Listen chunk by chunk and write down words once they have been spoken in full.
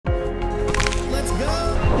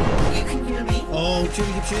Keep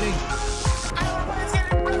shooting, keep shooting.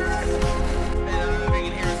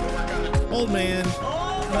 Old man.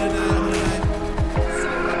 I'm gonna die, I'm gonna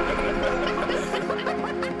die.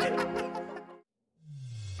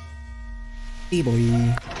 Hey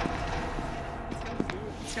boy.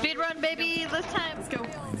 Speed run, baby, this time. Let's go.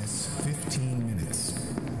 Minus 15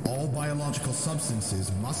 minutes. All biological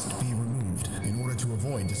substances must be removed in order to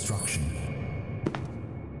avoid destruction.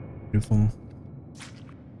 Beautiful.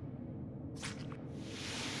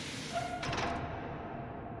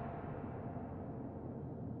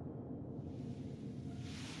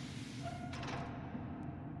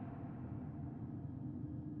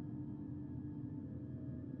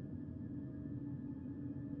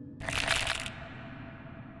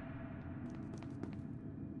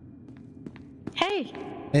 Hey.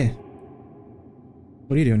 Hey.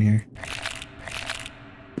 What are you doing here?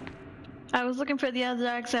 I was looking for the other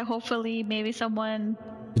exit. Hopefully, maybe someone.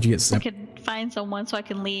 Did you get I sent? could find someone so I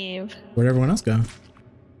can leave. Where'd everyone else go?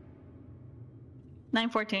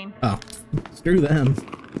 914. Oh, screw them.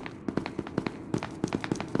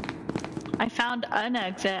 I found an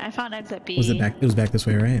exit. I found exit B. Was it back? It was back this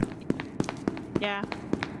way, right? Yeah.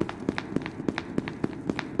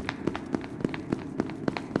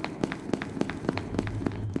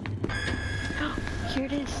 Here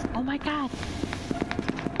it is. Oh my god.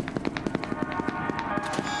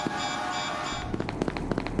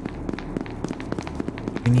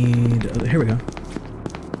 We need. Here we go.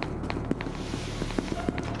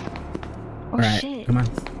 Oh, All right, shit. come on.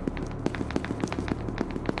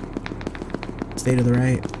 Stay to the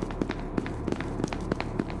right.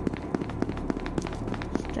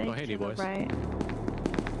 Stay Oh, hey, to the boys. right.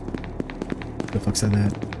 Who the fuck said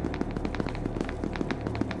that?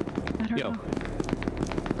 I don't Yo. know.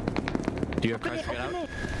 Do you have Open cards it, to get open out? it.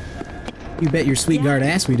 You bet your sweet guard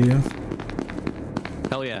ass we do.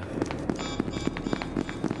 Hell yeah.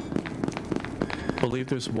 Believe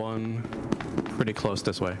there's one pretty close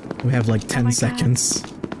this way. We have like my 10 God. seconds.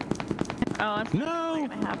 Oh, it's No! not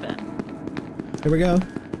gonna happen. Here we go.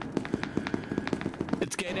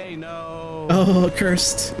 It's gate A, no! Oh,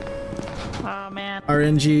 cursed. Oh man.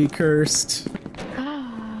 RNG cursed.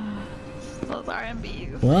 Those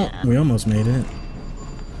RMBs. Well, man. we almost made it.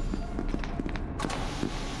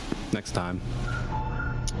 Next time.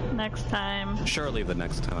 Next time. Surely the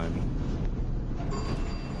next time.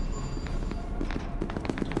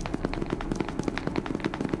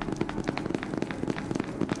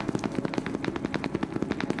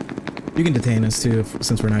 You can detain us too,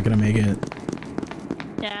 since we're not gonna make it.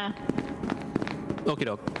 Yeah. Okie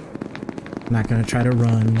doke. Not gonna try to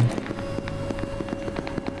run.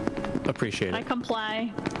 Appreciate I it.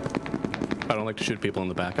 comply. I don't like to shoot people in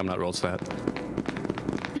the back. I'm not roll stat.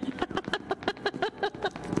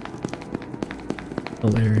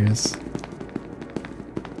 Hilarious.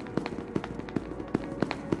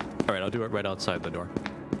 Alright, I'll do it right outside the door.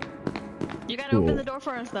 You gotta Cool. open the door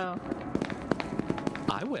for us though.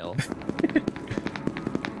 I will.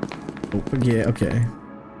 Oh, yeah, okay.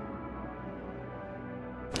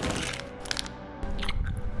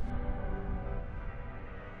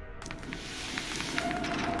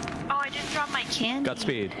 Oh, I didn't drop my candy.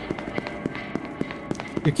 Godspeed.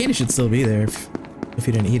 Your candy should still be there if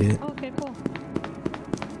you didn't eat it. Okay, cool.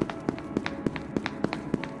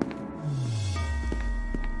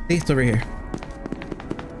 See, it's over here.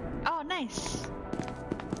 Oh, nice.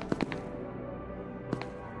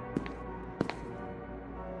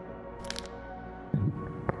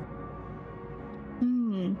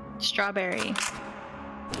 Strawberry.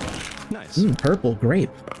 Nice. Purple grape.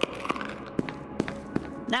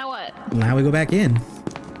 Now what? Now we go back in.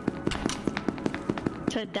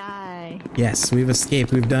 To die. Yes, we've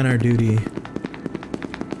escaped. We've done our duty.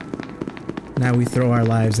 Now we throw our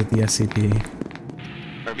lives at the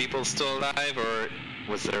SCP. Are people still alive, or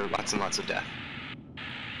was there lots and lots of death?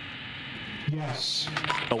 Yes.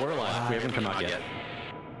 Oh, we're alive. We haven't come out Not yet.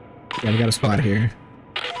 Yeah, we got a spot here.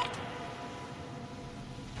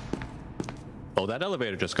 Oh, that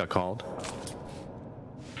elevator just got called.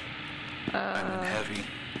 I'm in heavy.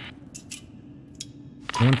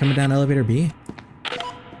 Anyone coming down elevator B?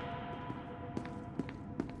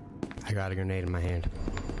 I got a grenade in my hand.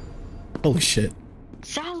 Holy shit.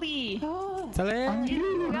 Sally! Sally?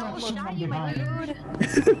 You almost shot you, my dude.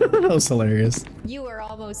 That was hilarious. You were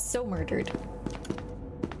almost so murdered.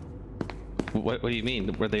 What do you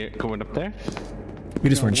mean? Were they going up there? We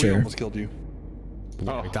just weren't We sure. almost killed you.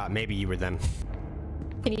 Yeah, we thought maybe you were them.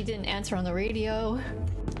 And you didn't answer on the radio.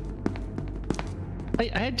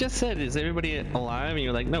 I had just said, is everybody alive? And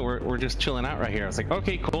you're like, no, we're just chilling out right here. I was like,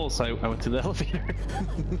 okay, cool. So I went to the elevator.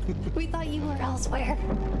 We thought you were elsewhere.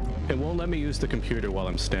 It won't let me use the computer while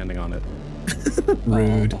I'm standing on it.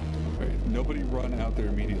 Rude. Right, nobody run out there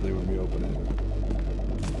immediately when we open it.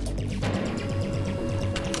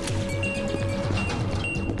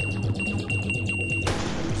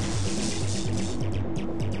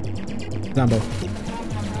 Zombo.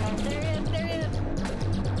 There he is.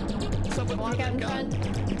 Don't walk out in front. Don't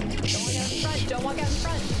walk out in front. Don't walk out in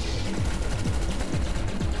front.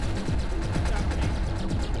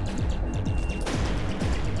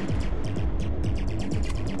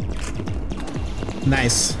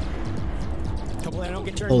 Nice. Hopefully I don't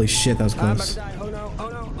get turned. Holy shit, that was I'm about to close. die. Oh no, oh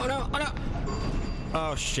no, oh no, oh no.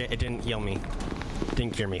 Oh shit, it didn't heal me.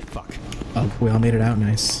 Didn't cure me. Fuck. Oh, we all made it out.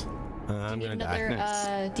 Nice. I'm gonna die.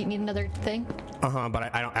 Another, do you need another thing?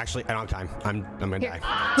 But I don't have time. I'm gonna Here.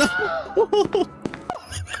 die.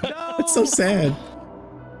 It's so sad.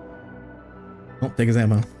 Oh, take his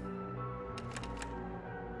ammo.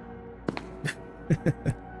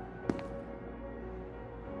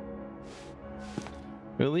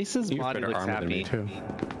 Well, at least his You have body better looks armor than me, happy. too.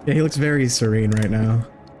 Yeah, he looks very serene right now.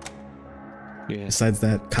 Yeah. Besides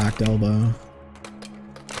that cocked elbow.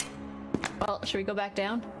 Well, should we go back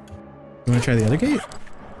down? You want to try the other gate?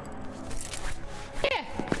 Yeah.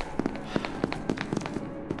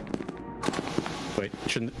 Wait,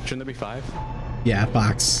 shouldn't there be 5? Yeah,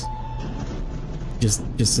 box. Just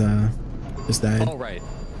died. Oh, right.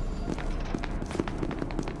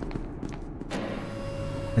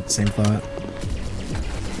 Had the same thought.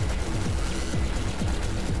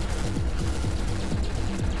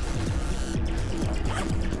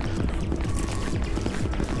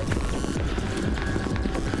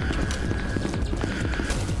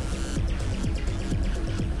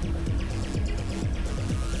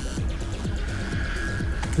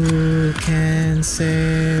 Who can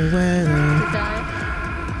say whether?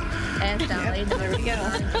 And Sally, there we go. I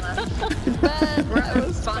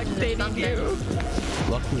was spectating you.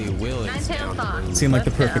 Luckily, Will is Nine-tailed down. fox. Seemed like the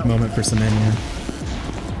Let's perfect go. moment for Semenya.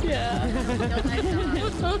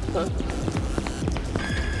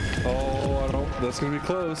 Oh, I don't. That's gonna be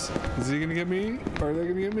close. Is he gonna get me? Are they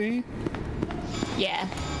gonna get me? Yeah.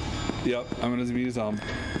 Yep, I'm gonna be a zombie.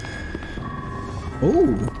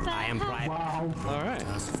 Oh, I am private. All right.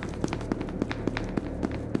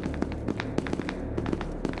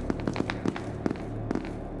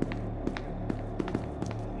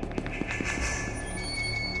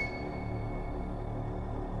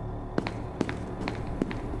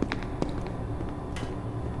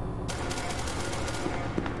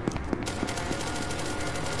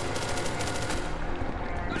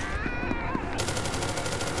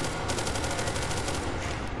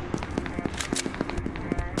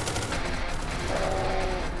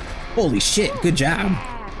 holy shit! Good job.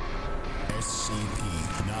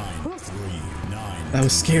 SCP-939. That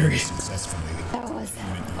was scary. Successfully. That was.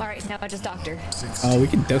 All right, now just doctor. Oh, we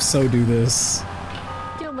can so do this.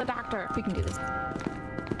 Kill the doctor. We can do this.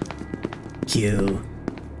 Kill.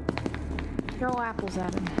 Throw apples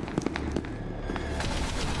at him.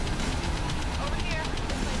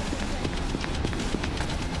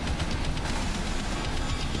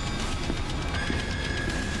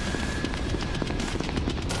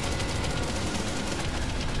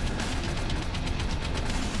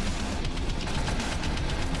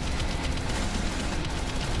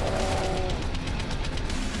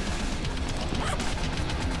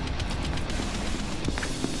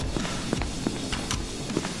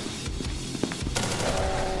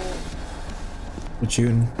 What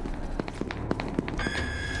shooting?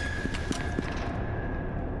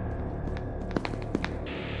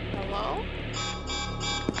 Hello?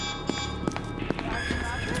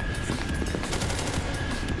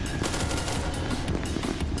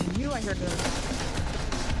 You, I heard those.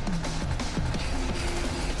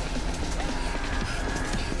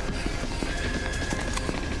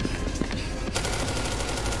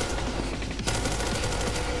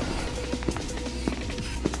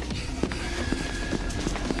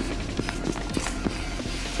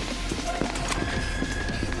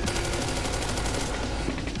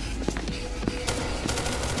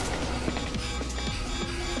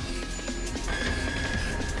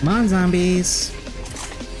 Come on, zombies.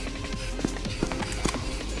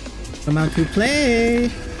 Come out to play.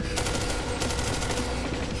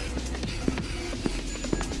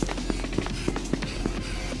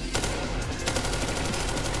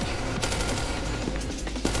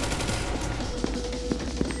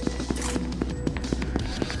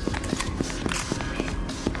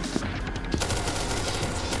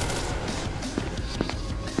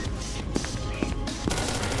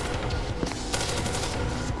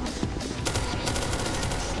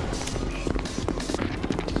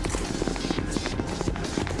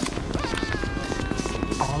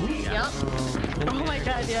 Yep. Oh my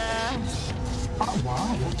god, yeah. Oh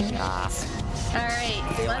wow. Okay. Alright,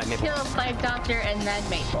 let's kill Flag Doctor and then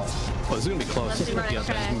Maple. Oh, it's gonna be close. Let's see where I Yeah, it's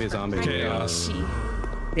gonna be a zombie. Chaos.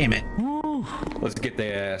 Damn it. Let's get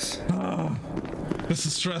their ass. This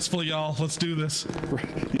is stressful, y'all. Let's do this.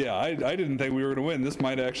 Yeah, I didn't think we were gonna win. This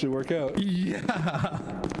might actually work out. Yeah.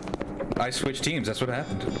 I switched teams. That's what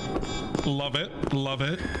happened. Love it. Love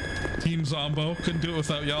it. Team Zombo. Couldn't do it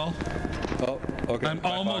without y'all. Oh, okay. I'm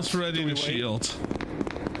almost ready to shield.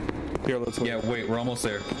 Here, let's wait. Yeah, wait. We're almost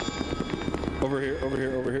there. Over here, over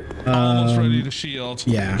here, over here. Almost ready to shield.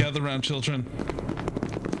 Yeah. Gather around, children.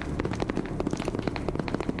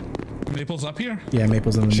 Maple's up here? Yeah,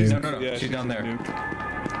 Maple's in the nuke. No. Yeah, she's down there.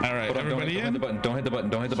 All right, everybody don't hit the button. Don't hit the button.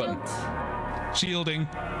 Don't hit the button. Shielding.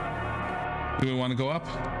 Do we want to go up?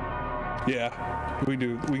 Yeah, we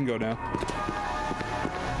do. We can go now.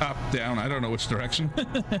 Up, down. I don't know which direction.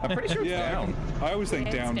 I'm pretty sure it's down. I always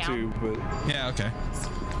think down too, but yeah, okay.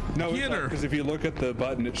 no, because if you look at the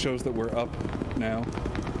button, it shows that we're up now.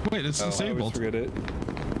 Wait, it's I always disabled. forget it.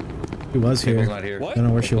 She was here. Maple's not here. What? Don't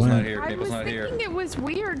know where she Maple's went. not here. I Maple's was not here. thinking it was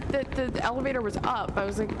weird that the elevator was up. I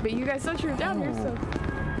was like, but you guys said you were down here, so.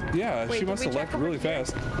 Yeah, Wait, she did must we have check left over really here?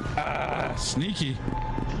 fast. Ah, sneaky.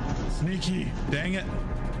 Sneaky. Dang it.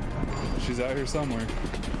 She's out here somewhere.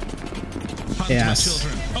 Hunt Yes. my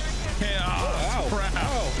children. Oh, chaos. Crap.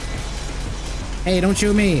 Hey, don't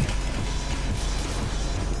shoot me.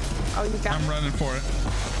 Oh, you got I'm running for it.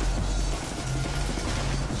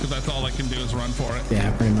 Because that's all I can do is run for it.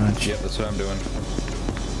 Yeah, pretty much. Yep, that's what I'm doing.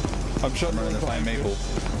 I'm shutting I'm running to find Maple.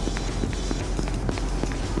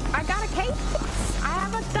 I got a cake. I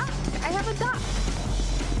have a duck. I have a duck.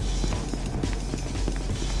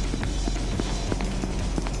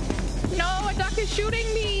 No, a duck is shooting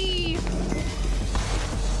me.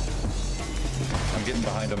 I'm getting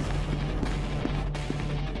behind him.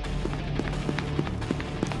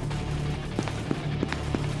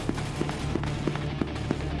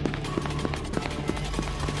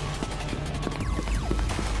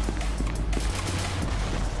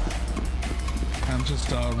 I'm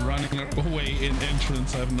just running away in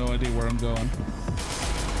entrance. I have no idea where I'm going.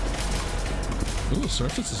 Ooh,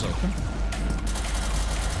 surface is open.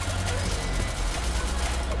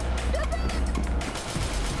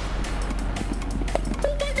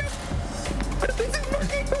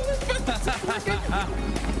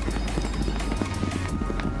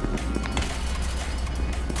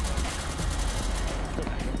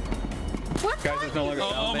 Guys, it's no longer.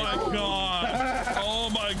 Oh my god! Oh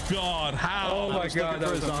my god! How? Oh my god,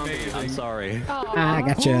 that was amazing. I'm sorry. Ah,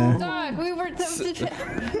 gotcha. Duck, we were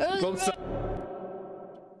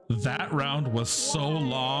That round was so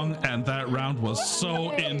long, and that round was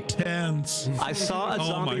so intense. I saw a Oh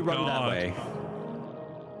zombie my run that God. way.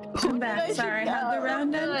 I'm back. Sorry, how'd the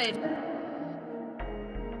round end?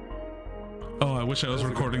 Oh, I wish I was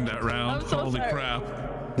recording that round. I'm so Holy sorry.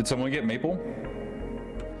 crap. Did someone get Maple?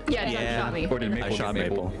 Yeah, Duck shot me. Or did Maple I shot get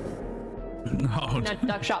Maple. No, No,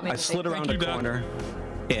 Duck shot me. I slid around you, a Doug. corner,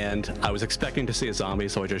 and I was expecting to see a zombie,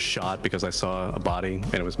 so I just shot because I saw a body,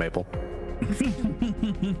 and it was Maple.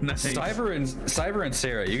 nice. Cyber and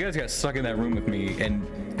Sarah, you guys got stuck in that room with me, and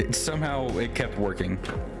somehow it kept working.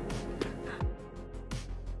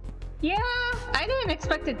 Yeah, I didn't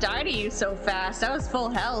expect to die to you so fast. I was full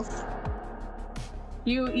health.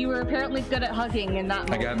 You were apparently good at hugging in that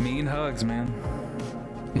I moment. got mean hugs, man.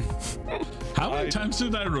 How many times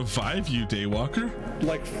did I revive you, Daywalker?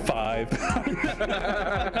 Like 5.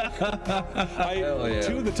 Hell yeah.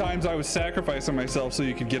 2 of the times I was sacrificing myself so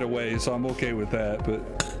you could get away, so I'm okay with that.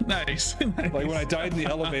 But Nice. like when I died in the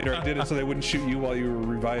elevator, I did it so they wouldn't shoot you while you were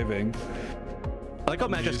reviving. I like how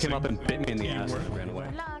Matt just came up and bit me in the ass and ran away.